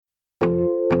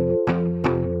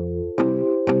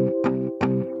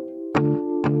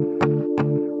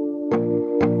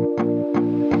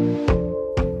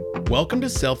Welcome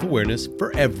to Self-Awareness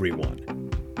for Everyone.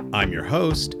 I'm your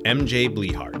host, MJ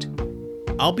Bleehart.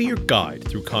 I'll be your guide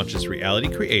through conscious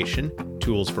reality creation,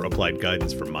 tools for applied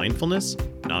guidance for mindfulness,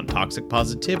 non-toxic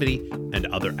positivity, and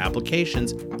other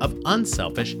applications of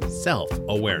unselfish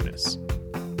self-awareness.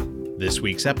 This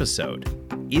week's episode,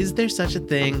 is there such a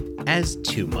thing as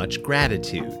too much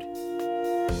gratitude?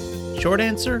 Short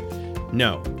answer,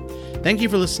 no. Thank you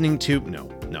for listening to...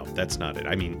 No, that's not it.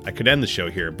 I mean, I could end the show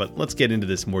here, but let's get into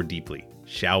this more deeply,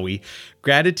 shall we?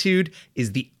 Gratitude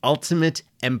is the ultimate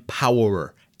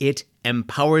empowerer. It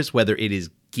empowers whether it is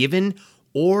given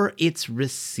or it's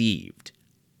received.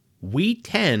 We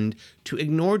tend to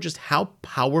ignore just how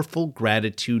powerful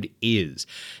gratitude is.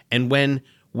 And when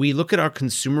we look at our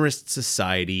consumerist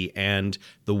society and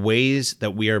the ways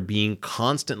that we are being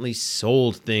constantly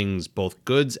sold things, both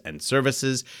goods and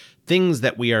services, things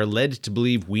that we are led to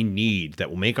believe we need that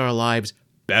will make our lives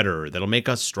better, that'll make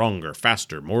us stronger,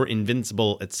 faster, more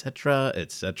invincible, etc.,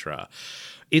 etc.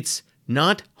 It's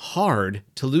not hard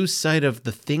to lose sight of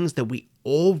the things that we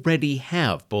already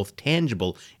have, both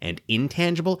tangible and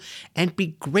intangible, and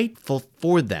be grateful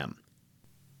for them.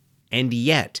 And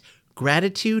yet,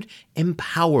 gratitude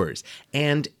empowers,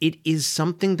 and it is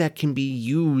something that can be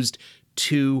used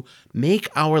to make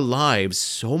our lives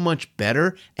so much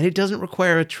better, and it doesn't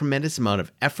require a tremendous amount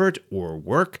of effort or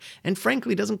work, and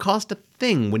frankly doesn't cost a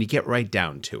thing when you get right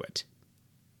down to it.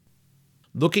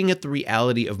 Looking at the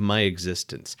reality of my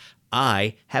existence,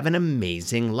 I have an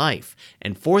amazing life,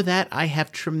 and for that I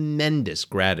have tremendous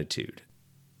gratitude.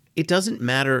 It doesn't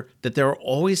matter that there are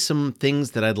always some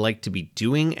things that I'd like to be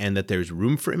doing and that there's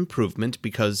room for improvement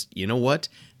because, you know what?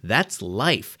 That's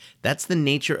life. That's the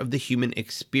nature of the human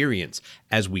experience.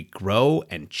 As we grow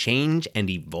and change and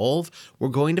evolve, we're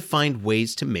going to find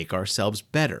ways to make ourselves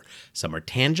better. Some are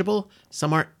tangible,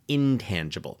 some are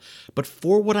intangible. But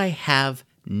for what I have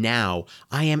now,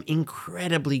 I am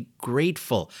incredibly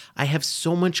grateful. I have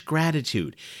so much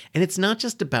gratitude. And it's not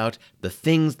just about the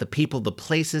things, the people, the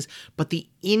places, but the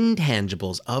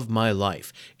intangibles of my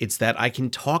life. It's that I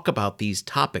can talk about these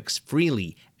topics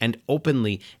freely and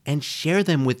openly and share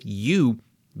them with you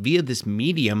via this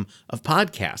medium of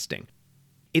podcasting.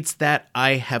 It's that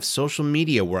I have social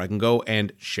media where I can go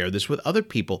and share this with other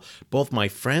people, both my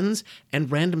friends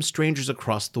and random strangers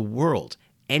across the world.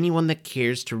 Anyone that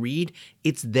cares to read,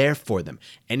 it's there for them.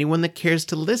 Anyone that cares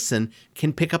to listen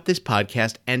can pick up this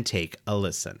podcast and take a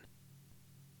listen.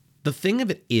 The thing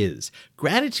of it is,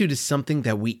 gratitude is something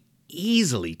that we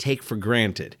easily take for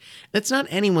granted. That's not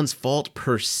anyone's fault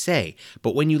per se,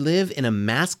 but when you live in a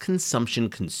mass consumption,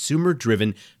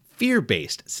 consumer-driven,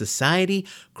 fear-based society,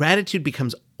 gratitude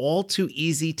becomes all too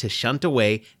easy to shunt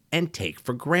away and take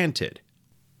for granted.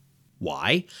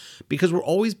 Why? Because we're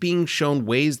always being shown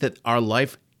ways that our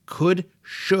life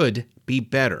should be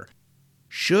better.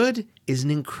 Should is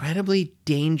an incredibly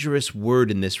dangerous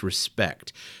word in this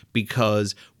respect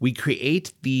because we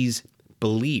create these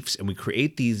beliefs and we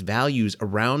create these values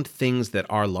around things that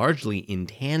are largely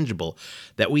intangible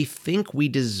that we think we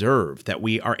deserve, that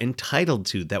we are entitled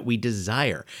to, that we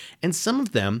desire. And some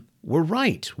of them, we're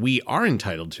right. We are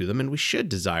entitled to them and we should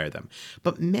desire them.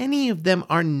 But many of them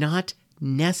are not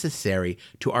necessary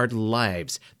to our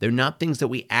lives. They're not things that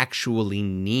we actually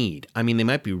need. I mean, they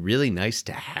might be really nice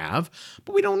to have,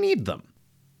 but we don't need them.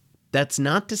 That's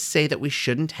not to say that we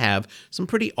shouldn't have some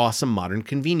pretty awesome modern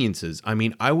conveniences. I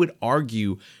mean, I would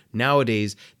argue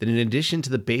nowadays that in addition to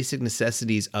the basic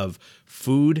necessities of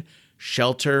food,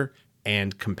 shelter,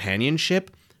 and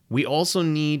companionship, we also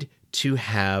need to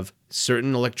have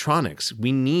certain electronics.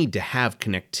 We need to have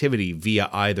connectivity via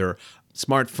either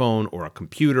smartphone or a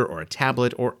computer or a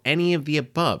tablet or any of the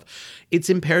above. It's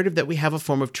imperative that we have a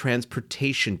form of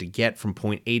transportation to get from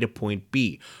point A to point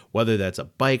B, whether that's a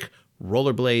bike,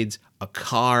 rollerblades, a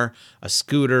car, a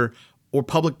scooter, or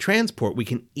public transport we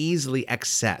can easily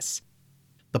access.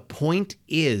 The point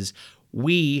is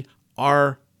we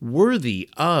are worthy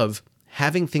of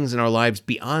having things in our lives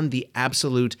beyond the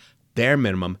absolute bare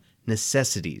minimum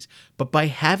necessities. But by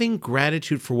having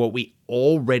gratitude for what we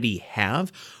already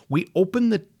have, we open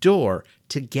the door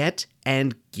to get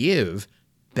and give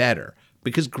better.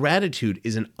 Because gratitude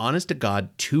is an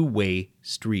honest-to-God two-way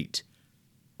street.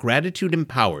 Gratitude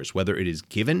empowers, whether it is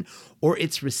given or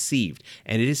it's received,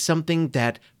 and it is something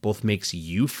that both makes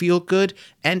you feel good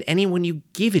and anyone you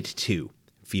give it to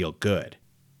feel good.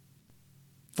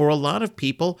 For a lot of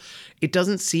people, it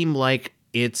doesn't seem like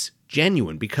it's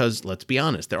genuine because, let's be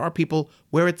honest, there are people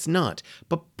where it's not.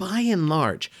 But by and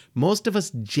large, most of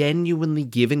us genuinely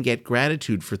give and get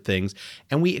gratitude for things,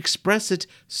 and we express it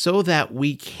so that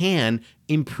we can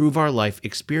improve our life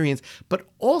experience, but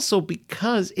also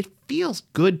because it feels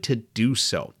good to do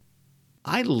so.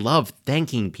 I love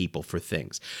thanking people for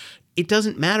things. It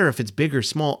doesn't matter if it's big or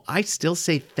small, I still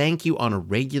say thank you on a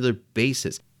regular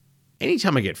basis.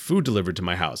 Anytime I get food delivered to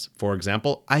my house, for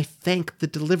example, I thank the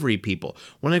delivery people.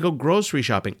 When I go grocery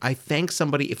shopping, I thank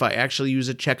somebody if I actually use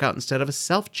a checkout instead of a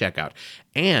self-checkout.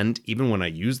 And even when I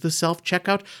use the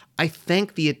self-checkout, I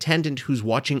thank the attendant who's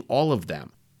watching all of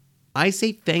them. I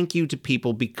say thank you to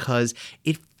people because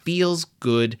it feels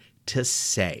good to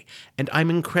say. And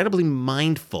I'm incredibly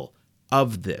mindful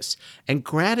of this. And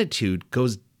gratitude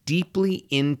goes deeply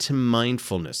into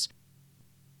mindfulness.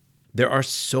 There are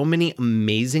so many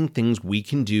amazing things we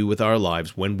can do with our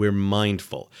lives when we're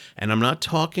mindful. And I'm not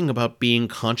talking about being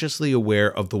consciously aware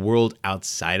of the world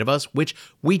outside of us, which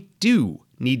we do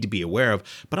need to be aware of,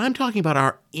 but I'm talking about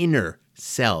our inner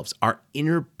selves, our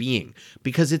inner being,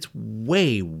 because it's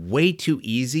way, way too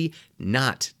easy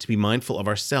not to be mindful of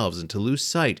ourselves and to lose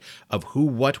sight of who,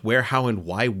 what, where, how, and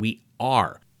why we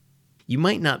are. You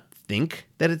might not think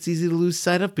that it's easy to lose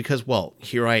sight of because, well,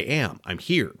 here I am. I'm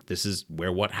here. This is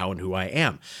where, what, how, and who I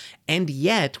am. And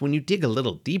yet, when you dig a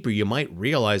little deeper, you might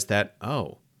realize that,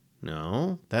 oh,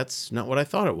 no, that's not what I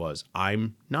thought it was.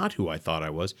 I'm not who I thought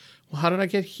I was. Well, how did I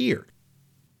get here?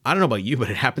 I don't know about you, but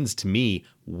it happens to me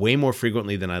way more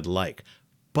frequently than I'd like.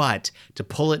 But to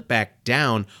pull it back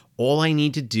down, all I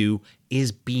need to do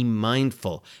is be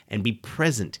mindful and be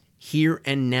present here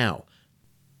and now.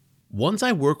 Once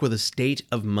I work with a state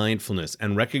of mindfulness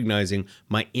and recognizing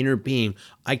my inner being,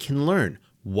 I can learn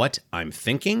what I'm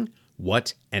thinking,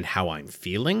 what and how I'm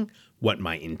feeling, what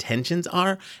my intentions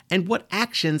are, and what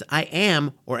actions I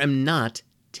am or am not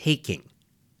taking.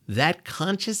 That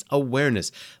conscious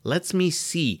awareness lets me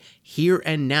see here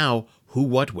and now who,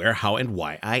 what, where, how, and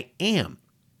why I am.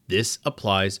 This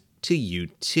applies to you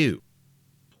too.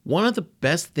 One of the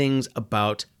best things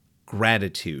about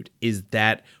gratitude is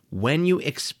that when you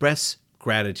express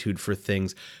gratitude for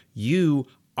things, you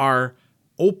are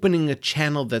opening a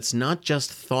channel that's not just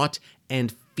thought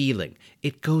and feeling.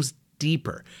 It goes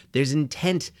deeper. There's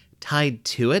intent tied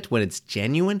to it when it's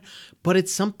genuine, but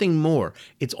it's something more.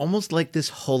 It's almost like this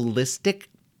holistic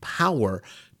power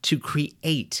to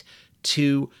create,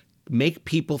 to make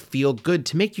people feel good,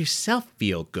 to make yourself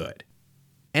feel good.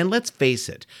 And let's face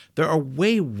it, there are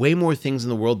way, way more things in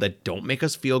the world that don't make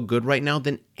us feel good right now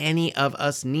than any of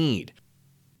us need.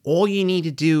 All you need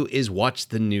to do is watch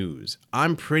the news.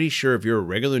 I'm pretty sure if you're a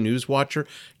regular news watcher,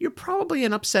 you're probably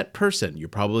an upset person. You're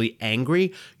probably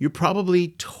angry. You're probably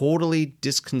totally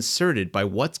disconcerted by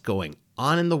what's going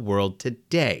on in the world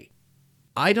today.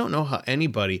 I don't know how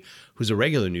anybody who's a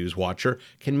regular news watcher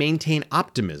can maintain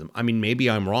optimism. I mean, maybe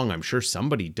I'm wrong. I'm sure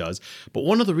somebody does. But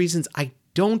one of the reasons I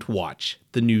don't watch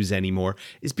the news anymore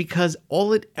is because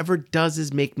all it ever does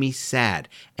is make me sad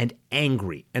and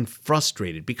angry and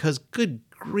frustrated because, good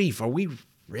grief, are we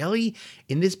really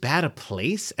in this bad a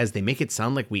place as they make it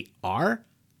sound like we are?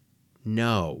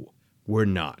 No, we're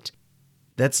not.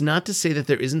 That's not to say that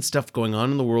there isn't stuff going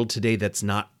on in the world today that's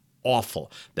not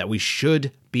awful, that we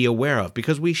should be aware of,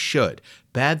 because we should.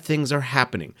 Bad things are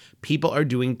happening. People are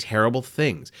doing terrible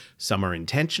things. Some are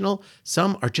intentional,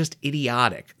 some are just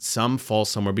idiotic. Some fall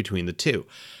somewhere between the two.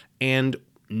 And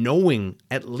knowing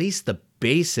at least the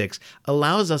basics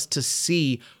allows us to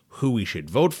see who we should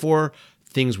vote for,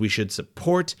 things we should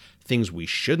support, things we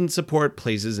shouldn't support,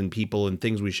 places and people and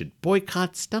things we should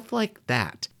boycott, stuff like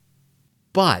that.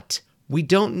 But we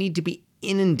don't need to be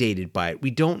inundated by it.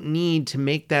 We don't need to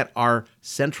make that our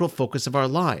central focus of our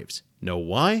lives. Know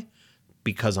why?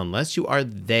 Because unless you are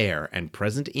there and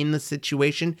present in the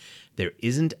situation, there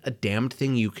isn't a damned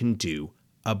thing you can do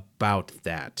about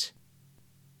that.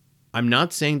 I'm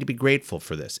not saying to be grateful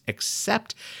for this,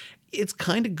 except it's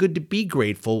kind of good to be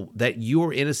grateful that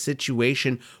you're in a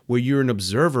situation where you're an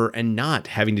observer and not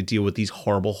having to deal with these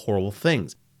horrible, horrible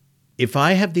things. If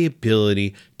I have the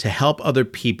ability to help other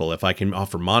people, if I can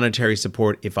offer monetary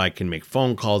support, if I can make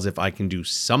phone calls, if I can do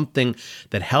something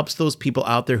that helps those people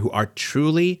out there who are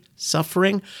truly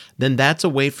suffering, then that's a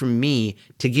way for me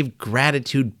to give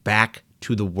gratitude back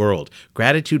to the world.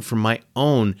 Gratitude for my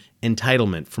own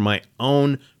entitlement, for my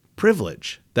own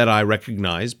privilege that I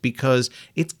recognize, because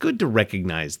it's good to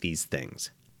recognize these things.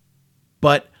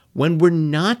 But when we're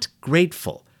not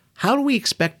grateful, how do we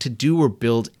expect to do or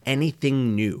build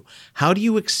anything new? How do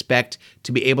you expect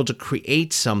to be able to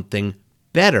create something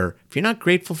better if you're not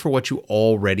grateful for what you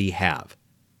already have?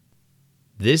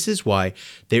 This is why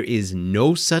there is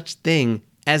no such thing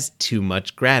as too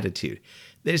much gratitude.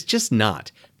 There's just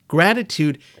not.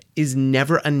 Gratitude is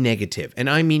never a negative, and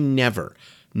I mean never.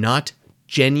 Not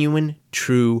genuine,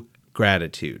 true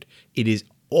gratitude. It is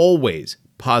always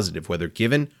positive, whether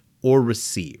given or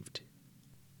received.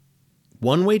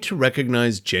 One way to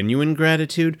recognize genuine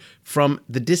gratitude from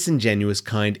the disingenuous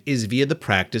kind is via the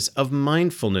practice of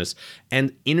mindfulness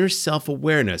and inner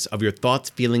self-awareness of your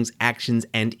thoughts, feelings, actions,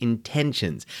 and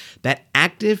intentions. That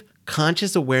active,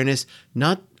 conscious awareness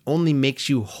not only makes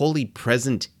you wholly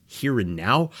present here and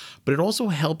now, but it also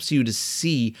helps you to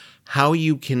see how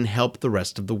you can help the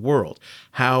rest of the world,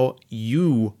 how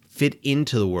you fit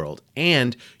into the world,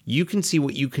 and you can see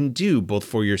what you can do both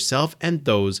for yourself and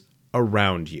those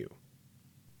around you.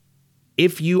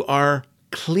 If you are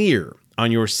clear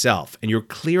on yourself and you're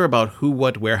clear about who,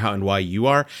 what, where, how, and why you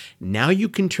are, now you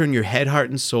can turn your head, heart,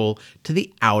 and soul to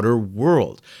the outer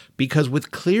world. Because with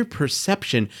clear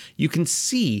perception, you can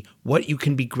see what you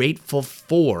can be grateful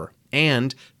for,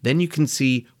 and then you can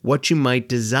see what you might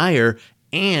desire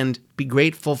and be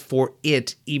grateful for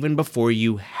it even before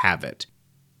you have it.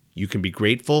 You can be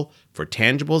grateful for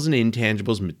tangibles and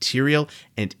intangibles, material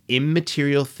and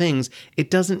immaterial things. It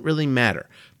doesn't really matter.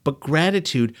 But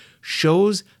gratitude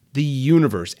shows the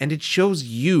universe and it shows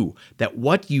you that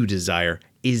what you desire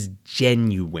is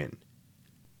genuine.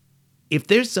 If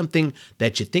there's something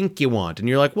that you think you want and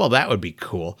you're like, well, that would be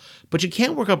cool, but you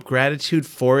can't work up gratitude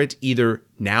for it either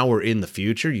now or in the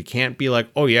future. You can't be like,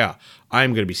 oh yeah,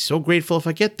 I'm going to be so grateful if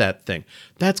I get that thing.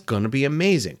 That's going to be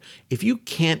amazing. If you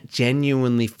can't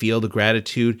genuinely feel the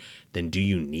gratitude, then do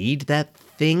you need that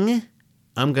thing?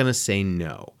 I'm going to say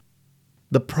no.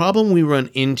 The problem we run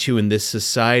into in this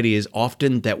society is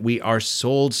often that we are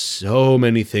sold so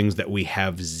many things that we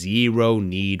have zero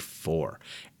need for,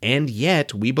 and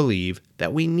yet we believe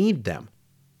that we need them.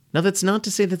 Now, that's not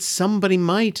to say that somebody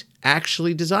might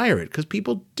actually desire it, because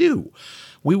people do.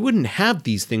 We wouldn't have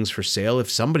these things for sale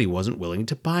if somebody wasn't willing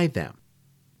to buy them.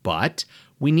 But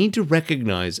we need to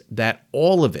recognize that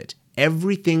all of it,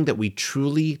 everything that we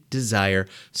truly desire,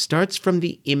 starts from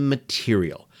the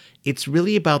immaterial. It's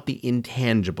really about the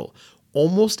intangible.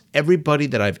 Almost everybody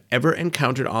that I've ever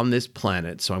encountered on this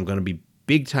planet, so I'm going to be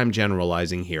big time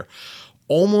generalizing here,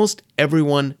 almost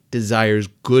everyone desires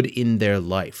good in their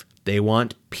life. They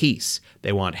want peace,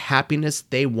 they want happiness,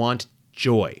 they want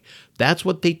joy. That's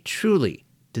what they truly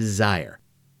desire.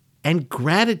 And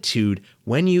gratitude,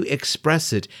 when you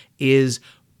express it, is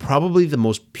probably the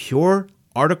most pure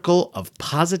article of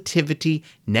positivity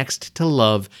next to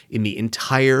love in the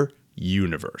entire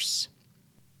universe.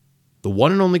 The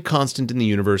one and only constant in the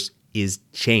universe is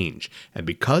change. And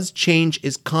because change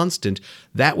is constant,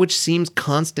 that which seems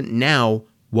constant now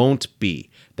won't be.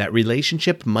 That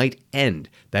relationship might end.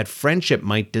 That friendship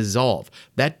might dissolve.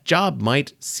 That job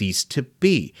might cease to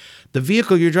be. The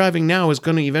vehicle you're driving now is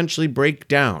going to eventually break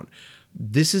down.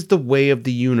 This is the way of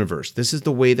the universe. This is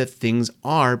the way that things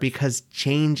are because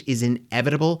change is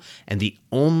inevitable and the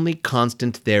only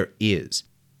constant there is.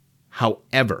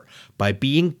 However, by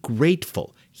being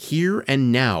grateful here and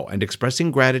now and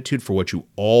expressing gratitude for what you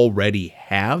already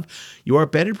have, you are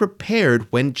better prepared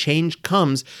when change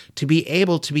comes to be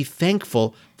able to be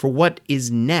thankful for what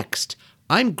is next.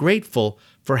 I'm grateful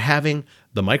for having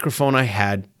the microphone I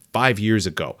had 5 years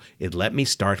ago. It let me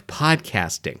start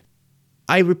podcasting.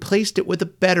 I replaced it with a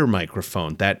better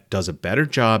microphone that does a better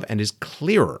job and is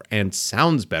clearer and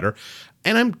sounds better,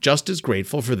 and I'm just as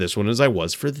grateful for this one as I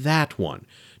was for that one.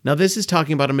 Now, this is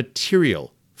talking about a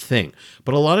material thing,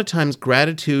 but a lot of times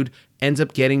gratitude ends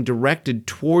up getting directed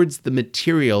towards the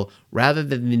material rather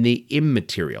than the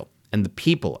immaterial and the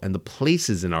people and the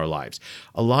places in our lives.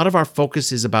 A lot of our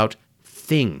focus is about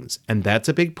things, and that's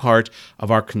a big part of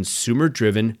our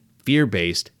consumer-driven,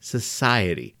 fear-based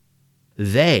society.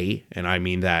 They, and I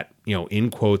mean that, in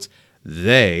quotes,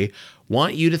 they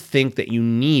want you to think that you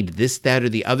need this, that, or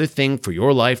the other thing for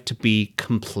your life to be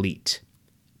complete.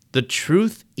 The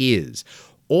truth is,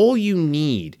 all you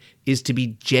need is to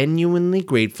be genuinely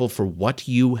grateful for what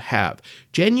you have,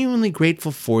 genuinely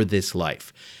grateful for this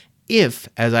life. If,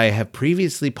 as I have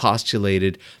previously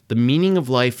postulated, the meaning of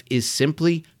life is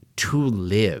simply to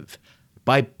live,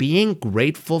 by being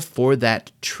grateful for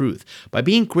that truth, by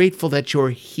being grateful that you're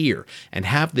here and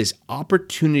have this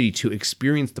opportunity to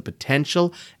experience the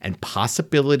potential and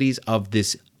possibilities of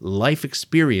this life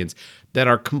experience that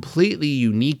are completely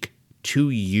unique to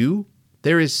you,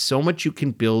 there is so much you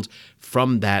can build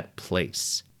from that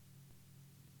place.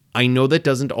 I know that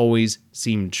doesn't always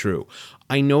seem true.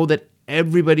 I know that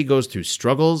everybody goes through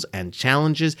struggles and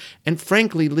challenges and,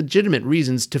 frankly, legitimate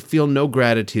reasons to feel no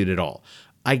gratitude at all.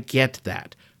 I get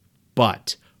that.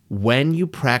 But when you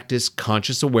practice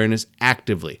conscious awareness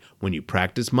actively, when you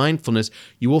practice mindfulness,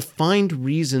 you will find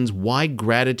reasons why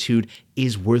gratitude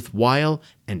is worthwhile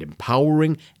and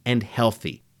empowering and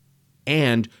healthy.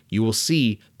 and you will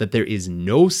see that there is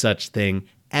no such thing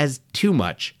as too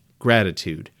much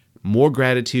gratitude. More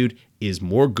gratitude is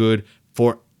more good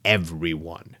for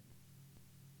everyone.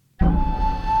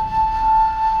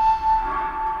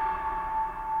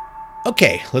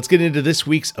 Okay, let's get into this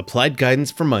week's Applied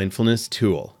Guidance for Mindfulness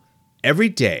tool. Every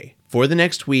day for the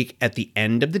next week, at the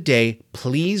end of the day,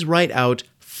 please write out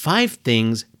 5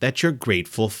 things that you're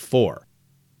grateful for.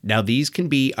 Now, these can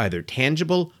be either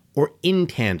tangible or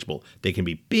intangible. They can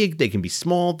be big, they can be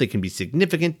small, they can be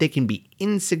significant, they can be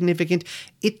insignificant.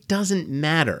 It doesn't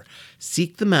matter.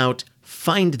 Seek them out,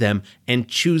 find them, and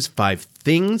choose 5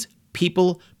 things,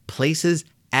 people, places,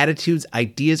 attitudes,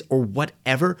 ideas, or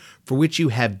whatever for which you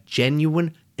have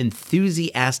genuine,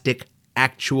 enthusiastic,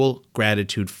 actual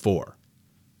gratitude for.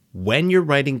 When you're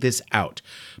writing this out,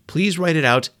 please write it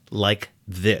out like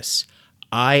this.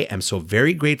 I am so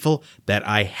very grateful that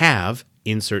I have,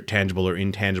 insert tangible or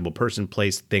intangible person,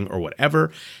 place, thing, or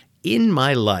whatever, in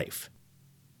my life.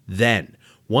 Then,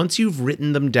 once you've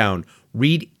written them down,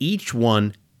 read each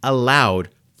one aloud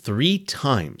 3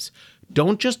 times.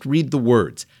 Don't just read the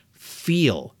words.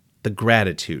 Feel the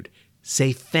gratitude.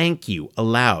 Say thank you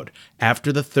aloud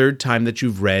after the 3rd time that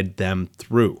you've read them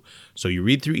through. So you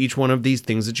read through each one of these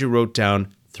things that you wrote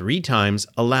down 3 times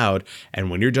aloud, and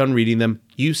when you're done reading them,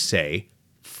 you say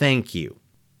thank you.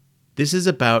 This is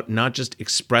about not just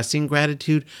expressing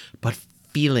gratitude, but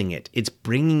feeling it. It's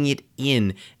bringing it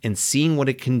in and seeing what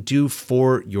it can do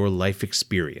for your life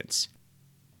experience.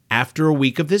 After a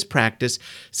week of this practice,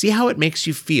 see how it makes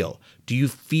you feel. Do you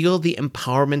feel the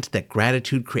empowerment that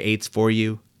gratitude creates for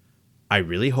you? I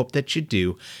really hope that you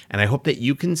do, and I hope that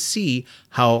you can see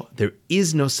how there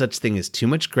is no such thing as too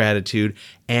much gratitude,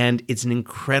 and it's an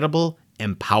incredible,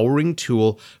 empowering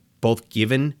tool, both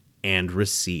given and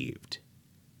received.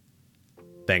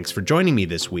 Thanks for joining me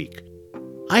this week.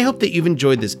 I hope that you've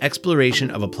enjoyed this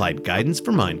exploration of applied guidance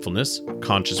for mindfulness,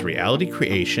 conscious reality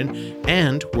creation,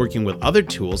 and working with other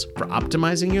tools for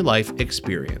optimizing your life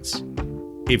experience.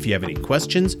 If you have any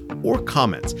questions or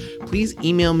comments, please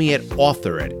email me at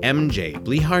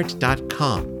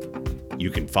author@mjblehart.com. You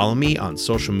can follow me on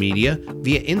social media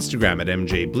via Instagram at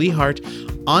mjblehart,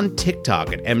 on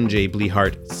TikTok at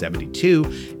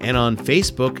mjblehart72, and on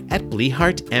Facebook at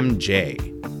blehartmj.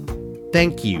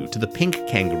 Thank you to the Pink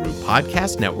Kangaroo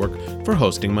Podcast Network for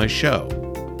hosting my show.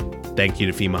 Thank you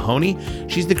to Fee Mahoney.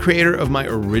 She's the creator of my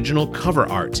original cover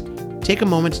art. Take a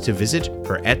moment to visit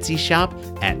her Etsy shop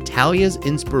at Talia's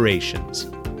Inspirations.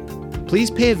 Please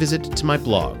pay a visit to my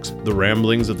blogs, The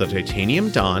Ramblings of the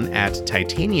Titanium Dawn at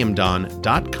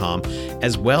titaniumdawn.com,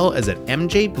 as well as at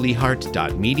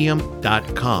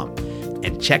mjblehart.medium.com.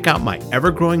 And check out my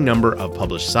ever-growing number of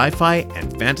published sci-fi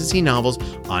and fantasy novels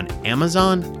on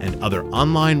Amazon and other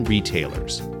online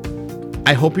retailers.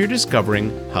 I hope you're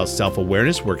discovering how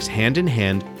self-awareness works hand in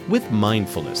hand with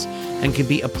mindfulness and can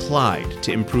be applied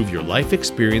to improve your life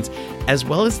experience as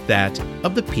well as that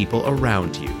of the people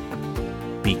around you.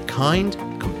 Be kind,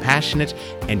 compassionate,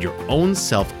 and your own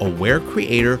self-aware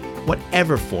creator,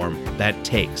 whatever form that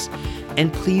takes.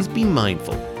 And please be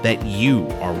mindful that you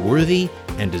are worthy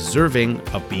and deserving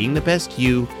of being the best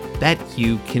you that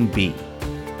you can be.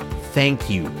 Thank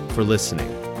you for listening.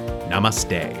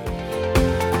 Namaste.